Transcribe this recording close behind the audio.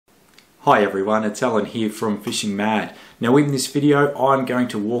Hi everyone, it's Alan here from Fishing Mad. Now in this video I'm going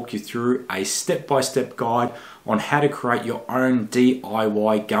to walk you through a step-by-step guide on how to create your own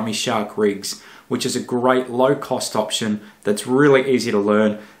DIY Gummy Shark rigs, which is a great low-cost option that's really easy to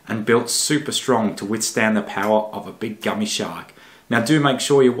learn and built super strong to withstand the power of a big gummy shark. Now do make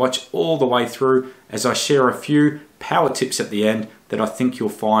sure you watch all the way through as I share a few power tips at the end that I think you'll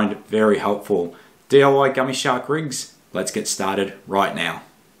find very helpful. DIY Gummy Shark rigs, let's get started right now.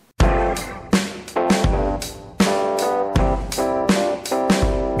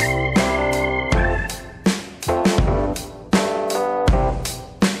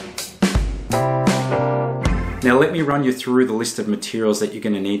 Now let me run you through the list of materials that you're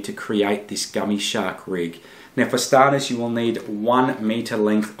going to need to create this Gummy Shark rig. Now for starters you will need 1 meter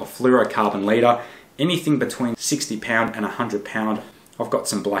length of fluorocarbon leader, anything between 60 pound and 100 pound. I've got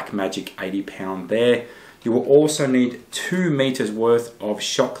some Black Magic 80 pound there. You will also need 2 meters worth of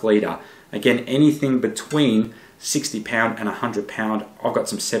shock leader. Again, anything between 60 pound and 100 pound. I've got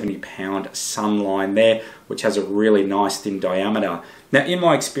some 70 pound Sunline there, which has a really nice thin diameter. Now in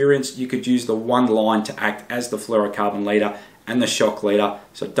my experience, you could use the one line to act as the fluorocarbon leader and the shock leader,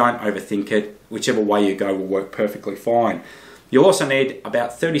 so don't overthink it. Whichever way you go will work perfectly fine. You'll also need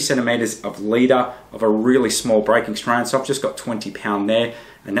about 30 centimeters of leader of a really small breaking strain, so I've just got 20 pound there,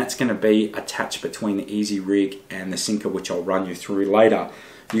 and that's going to be attached between the easy rig and the sinker, which I'll run you through later.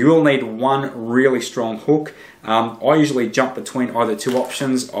 You will need one really strong hook. I usually jump between either two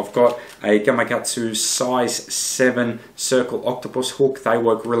options. I've got a Gamakatsu size 7 circle octopus hook. They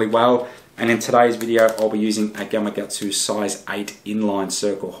work really well. And in today's video, I'll be using a Gamakatsu size 8 inline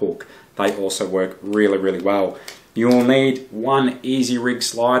circle hook. They also work really, really well. You will need one easy rig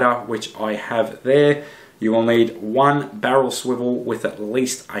slider, which I have there. You will need one barrel swivel with at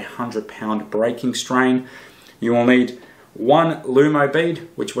least 100 pound breaking strain. You will need one lumo bead,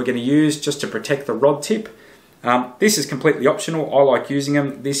 which we're going to use just to protect the rod tip. This is completely optional. I like using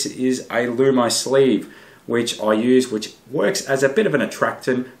them. This is a lumo sleeve, which I use, which works as a bit of an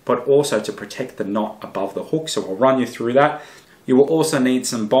attractant, but also to protect the knot above the hook. So I'll run you through that. You will also need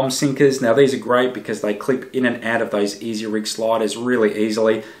some bomb sinkers. Now these are great because they clip in and out of those easy rig sliders really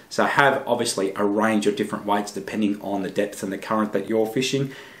easily. So have obviously a range of different weights depending on the depth and the current that you're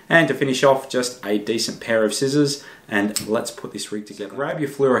fishing. And to finish off, just a decent pair of scissors, and let's put this rig together. Grab your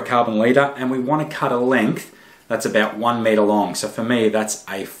fluorocarbon leader, and we want to cut a length that's about 1 meter long. So for me, that's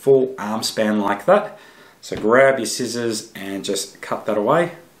a full arm span like that. So grab your scissors and just cut that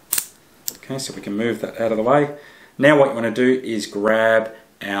away. Okay, so we can move that out of the way. Now what you want to do is grab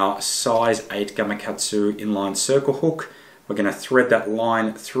our size 8 Gamakatsu inline circle hook. We're going to thread that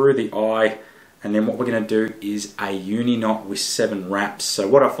line through the eye, and then what we're going to do is a uni knot with 7 wraps. So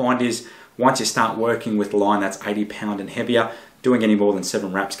what I find is once you start working with line that's 80 pound and heavier, doing any more than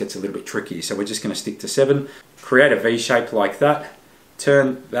 7 wraps gets a little bit tricky. So we're just going to stick to 7. Create a V shape like that,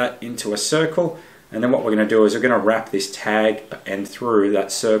 turn that into a circle, and then what we're going to do is we're going to wrap this tag end through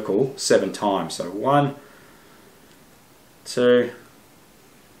that circle 7 times. So 1, 2,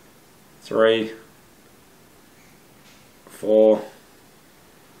 3, 4,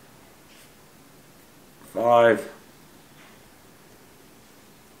 5,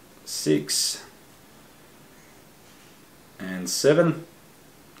 6, and 7.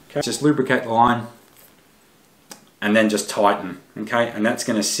 Okay. Just lubricate the line and then just tighten, okay, and that's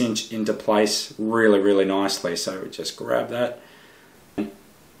going to cinch into place really, really nicely. So we just grab that,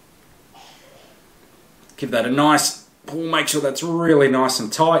 give that a nice pull, make sure that's really nice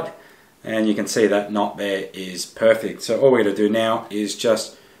and tight, and you can see that knot there is perfect. So all we're going to do now is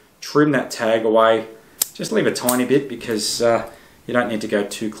just trim that tag away. Just leave a tiny bit because you don't need to go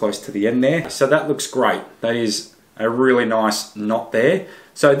too close to the end there. So that looks great. That is a really nice knot there.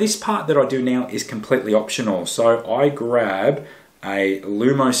 So this part that I do now is completely optional. So I grab a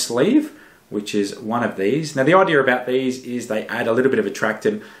lumo sleeve, which is one of these. Now the idea about these is they add a little bit of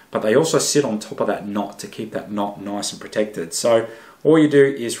attractant, but they also sit on top of that knot to keep that knot nice and protected. So all you do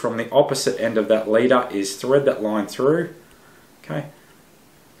is from the opposite end of that leader is thread that line through, okay,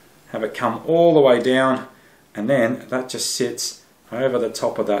 have it come all the way down, and then that just sits over the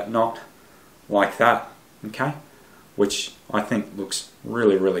top of that knot like that, okay, which I think looks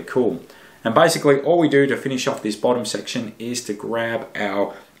really, really cool. And basically all we do to finish off this bottom section is to grab our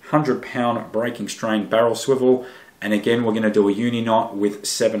 100 pound breaking strain barrel swivel, and again we're going to do a uni knot with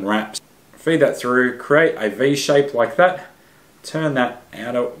 7 wraps. Feed that through, create a V shape like that, turn that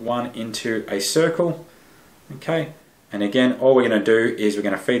outer one into a circle, okay, and again all we're going to do is we're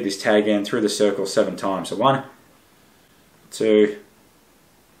going to feed this tag in through the circle 7 times. So 1, 2,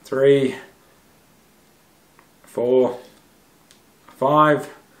 3, 4, 5,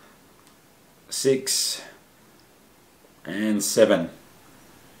 6, and 7.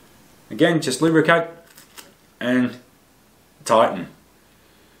 Again, just lubricate and tighten.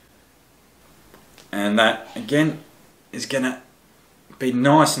 And that again is going to be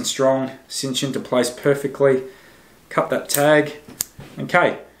nice and strong, cinch into place perfectly. Cut that tag.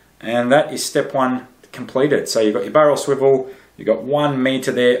 Okay, and that is step 1 completed. So you've got your barrel swivel, you've got 1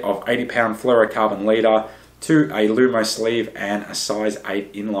 meter there of 80-pound fluorocarbon leader, to a lumo sleeve and a size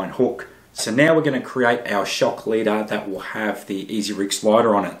 8 inline hook. So now we're going to create our shock leader that will have the Easy Rig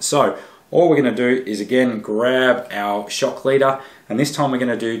slider on it. So all we're going to do is again grab our shock leader, and this time we're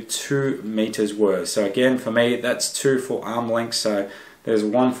going to do 2 meters worth. So again, for me that's 2 full arm lengths. So there's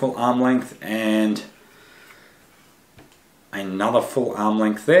 1 full arm length and another full arm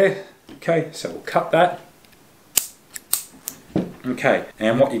length there. Okay, so we'll cut that. Okay,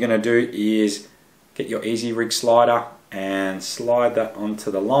 and what you're going to do is get your Easy Rig slider and slide that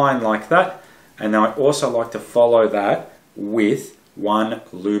onto the line like that. And then I also like to follow that with 1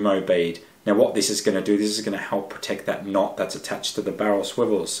 lumo bead. Now what this is going to do, this is going to help protect that knot that's attached to the barrel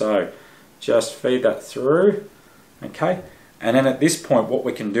swivel. So just feed that through. Okay, and then at this point what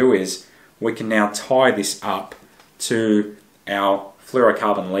we can do is we can now tie this up to our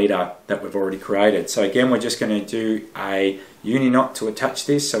fluorocarbon leader that we've already created. So again, we're just going to do a uni knot to attach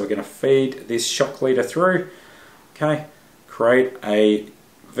this. So we're going to feed this shock leader through. Okay, create a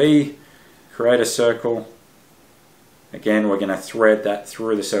V, create a circle. Again, we're going to thread that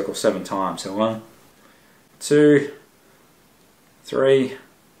through the circle 7 times. So 1, 2, 3,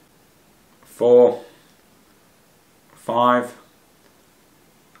 4, 5,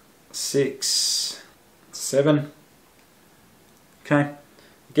 6, 7. Okay,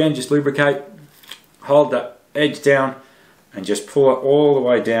 again just lubricate, hold that edge down and just pull it all the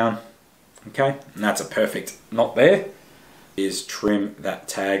way down. Okay, and that's a perfect knot there. Is trim that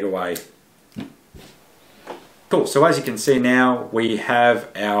tag away. Cool, so as you can see now we have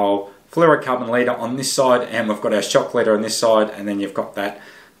our fluorocarbon leader on this side and we've got our shock leader on this side, and then you've got that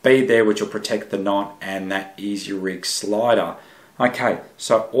bead there which will protect the knot and that Easy Rig slider. Okay,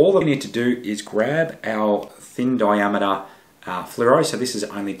 so all that we need to do is grab our thin diameter fluoro, so this is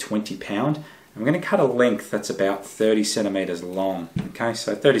only 20 pound, and we're going to cut a length that's about 30 centimeters long. Okay,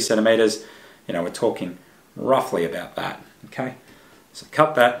 so 30 centimeters, you know, we're talking roughly about that. Okay, so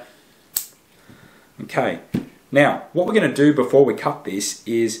cut that. Okay, now what we're going to do before we cut this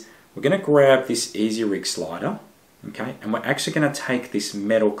is we're going to grab this Easy Rig slider, okay, and we're actually going to take this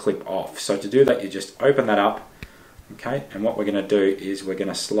metal clip off. So to do that, you just open that up, okay, and what we're going to do is we're going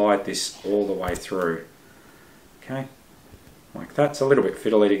to slide this all the way through. Okay, like that. It's a little bit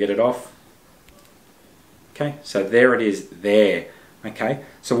fiddly to get it off. Okay, so there it is there. Okay,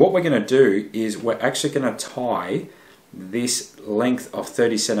 so what we're going to do is we're actually going to tie this length of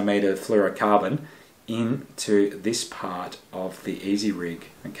 30 centimeter fluorocarbon into this part of the Easy Rig.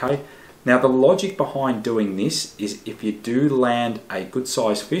 Okay, now the logic behind doing this is if you do land a good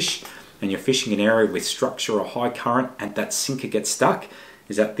sized fish and you're fishing an area with structure or high current and that sinker gets stuck,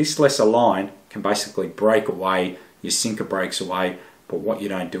 is that this lesser line can basically break away, your sinker breaks away, but what you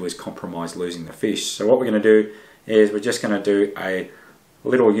don't do is compromise losing the fish. So what we're going to do is we're just going to do a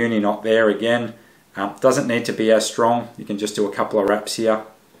little uni knot there again. Doesn't need to be as strong, you can just do a couple of wraps here.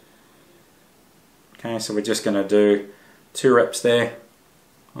 Okay, so we're just going to do 2 reps there.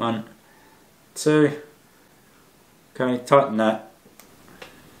 1, 2. Okay, tighten that.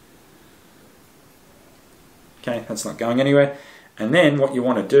 Okay, that's not going anywhere. And then what you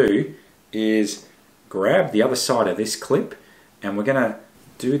want to do is grab the other side of this clip and we're going to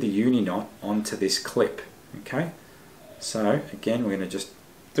do the uni knot onto this clip. Okay, so again we're going to just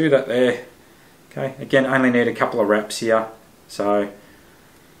do that there. Okay, again only need a couple of wraps here, so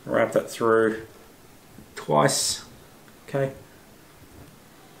wrap that through twice. Okay,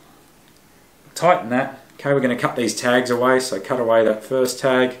 tighten that. Okay, we're going to cut these tags away, so cut away that first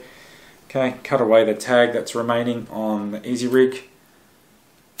tag. Okay, cut away the tag that's remaining on the Easy Rig.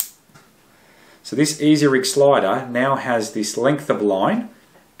 So this Easy Rig slider now has this length of line,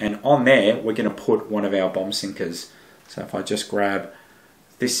 and on there we're going to put one of our bomb sinkers. So if I just grab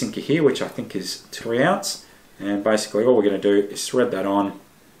this sinker here, which I think is 3 ounce, and basically all we're going to do is thread that on.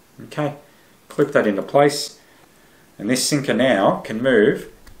 Okay, clip that into place, and this sinker now can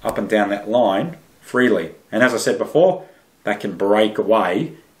move up and down that line freely. And as I said before, that can break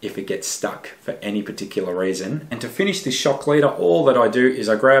away if it gets stuck for any particular reason. And to finish this shock leader, all that I do is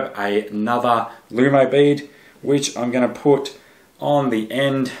I grab another lumo bead, which I'm going to put on the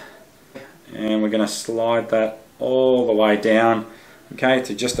end, and we're going to slide that all the way down, okay,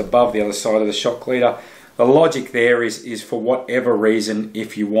 to just above the other side of the shock leader. The logic there is for whatever reason,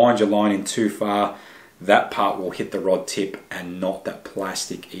 if you wind your line in too far, that part will hit the rod tip and not that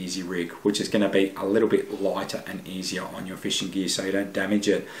plastic easy rig, which is going to be a little bit lighter and easier on your fishing gear so you don't damage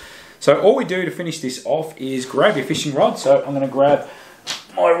it. So all we do to finish this off is grab your fishing rod. So I'm going to grab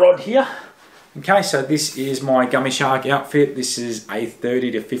my rod here. Okay, so this is my Gummy Shark outfit. This is a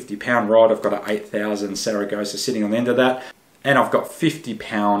 30 to 50 pound rod. I've got an 8000 Saragossa sitting on the end of that. And I've got 50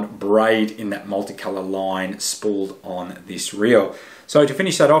 pound braid in that multicolour line spooled on this reel. So to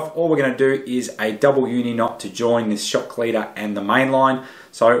finish that off, all we're going to do is a double uni knot to join this shock leader and the main line.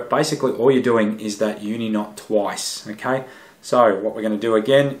 So basically all you're doing is that uni knot twice, okay? So what we're going to do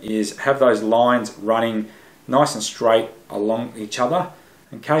again is have those lines running nice and straight along each other,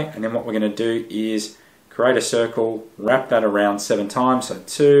 okay? And then what we're going to do is create a circle, wrap that around 7 times. So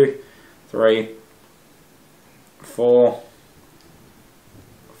 2, 3, 4,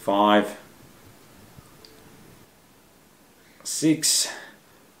 5, 6,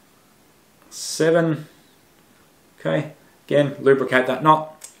 7. Okay, again, lubricate that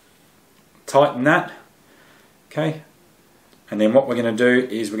knot, tighten that. Okay, and then what we're going to do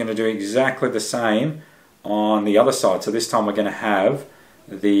is we're going to do exactly the same on the other side. So this time we're going to have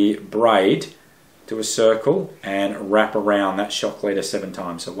the braid do a circle and wrap around that shock leader 7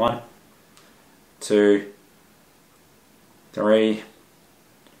 times. So 1, 2, 3,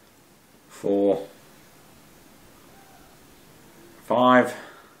 4, 5,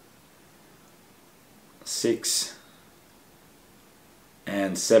 6,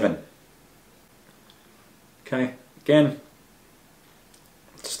 and 7. Okay, again,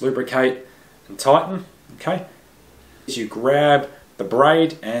 just lubricate and tighten. Okay, as you grab the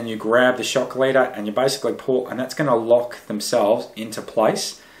braid and you grab the shock leader and you basically pull, and that's going to lock themselves into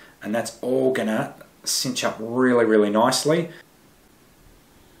place, and that's all going to cinch up really, really nicely.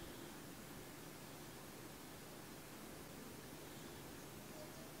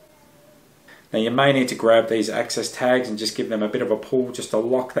 Now you may need to grab these access tags and just give them a bit of a pull just to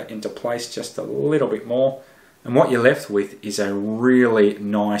lock that into place just a little bit more. And what you're left with is a really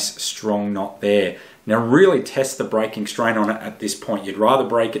nice strong knot there. Now really test the breaking strain on it at this point. You'd rather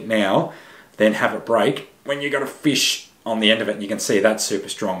break it now than have it break when you've got a fish on the end of it, and you can see that's super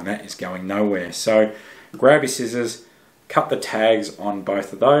strong. That is going nowhere. So grab your scissors, cut the tags on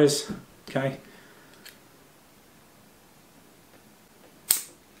both of those. Okay.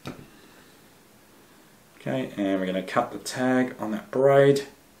 Okay, and we're going to cut the tag on that braid.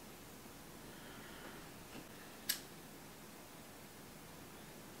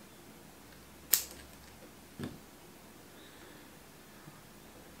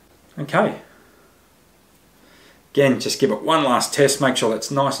 Okay. Again, just give it one last test, make sure that's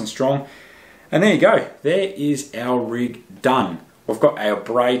nice and strong. And there you go. There is our rig done. We've got our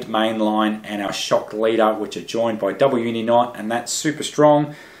braid main line and our shock leader, which are joined by double uni knot, and that's super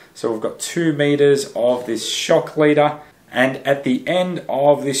strong. So we've got 2 meters of this shock leader, and at the end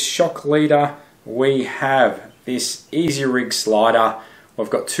of this shock leader we have this easy rig slider. We've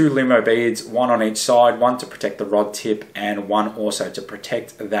got 2 lumo beads, 1 on each side, 1 to protect the rod tip and 1 also to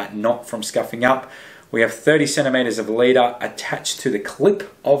protect that knot from scuffing up. We have 30 centimeters of leader attached to the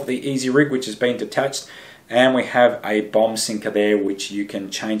clip of the easy rig, which has been detached, and we have a bomb sinker there which you can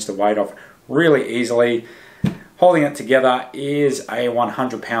change the weight of really easily. Holding it together is a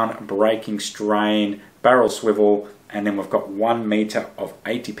 100 pound breaking strain barrel swivel, and then we've got 1 meter of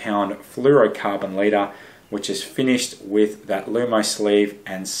 80 pound fluorocarbon leader, which is finished with that lumo sleeve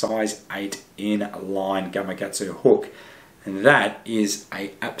and size 8 in line Gamakatsu hook. And that is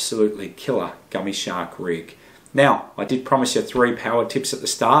a absolutely killer Gummy Shark rig. Now, I did promise you 3 power tips at the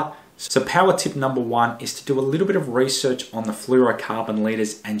start. So power tip number 1 is to do a little bit of research on the fluorocarbon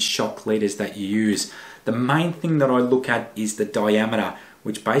leaders and shock leaders that you use. The main thing that I look at is the diameter,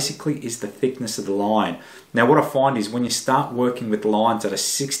 which basically is the thickness of the line. Now what I find is when you start working with lines that are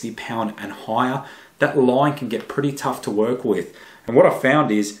 60 pound and higher, that line can get pretty tough to work with. And what I found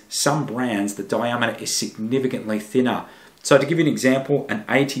is some brands, the diameter is significantly thinner. So to give you an example, an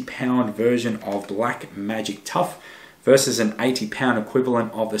 80 pound version of Black Magic Tough versus an 80 pound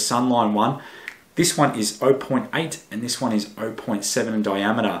equivalent of the Sunline one, this one is 0.8 and this one is 0.7 in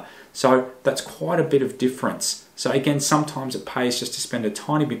diameter. So that's quite a bit of difference. So again, sometimes it pays just to spend a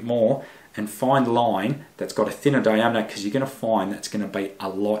tiny bit more and find line that's got a thinner diameter, because you're going to find that's going to be a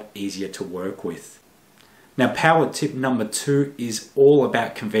lot easier to work with. Now power tip number 2 is all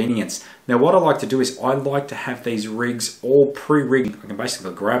about convenience. Now what I like to do is I like to have these rigs all pre-rigged. I can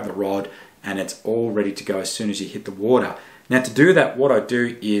basically grab the rod and it's all ready to go as soon as you hit the water. Now to do that, what I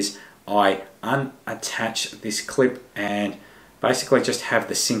do is I unattach this clip and basically just have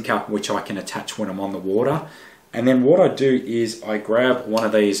the sinker which I can attach when I'm on the water. And then what I do is I grab one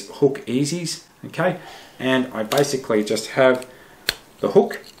of these hook easies, okay, and I basically just have the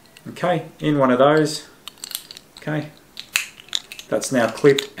hook, okay, in one of those, okay. That's now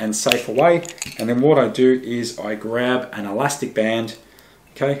clipped and safe away. And then what I do is I grab an elastic band,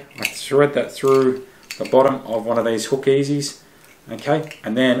 okay, I thread that through the bottom of one of these hook easies, okay,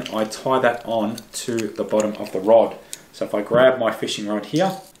 and then I tie that on to the bottom of the rod. So if I grab my fishing rod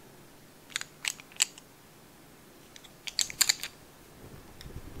here,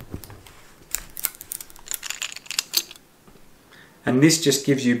 and this just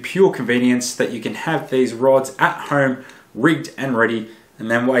gives you pure convenience that you can have these rods at home rigged and ready, and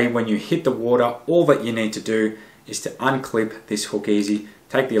then way when you hit the water, all that you need to do is to unclip this hook easy,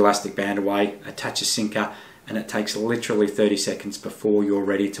 take the elastic band away, attach a sinker, and it takes literally 30 seconds before you're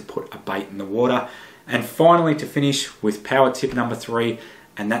ready to put a bait in the water. And finally, to finish with power tip number 3,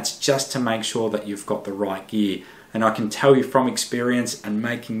 and that's just to make sure that you've got the right gear. And I can tell you from experience and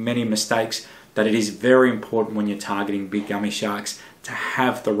making many mistakes that it is very important when you're targeting big gummy sharks to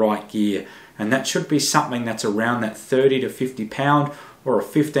have the right gear. And that should be something that's around that 30 to 50 pound or a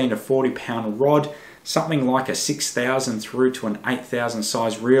 15 to 40 pound rod, something like a 6,000 through to an 8,000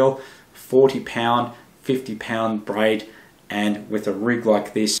 size reel, 40 pound, 50 pound braid, and with a rig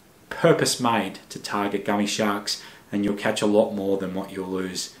like this, purpose made to target gummy sharks, and you'll catch a lot more than what you'll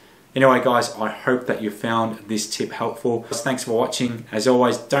lose. Anyway guys, I hope that you found this tip helpful. Thanks for watching. As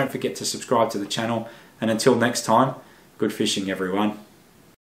always, don't forget to subscribe to the channel, and until next time, good fishing everyone.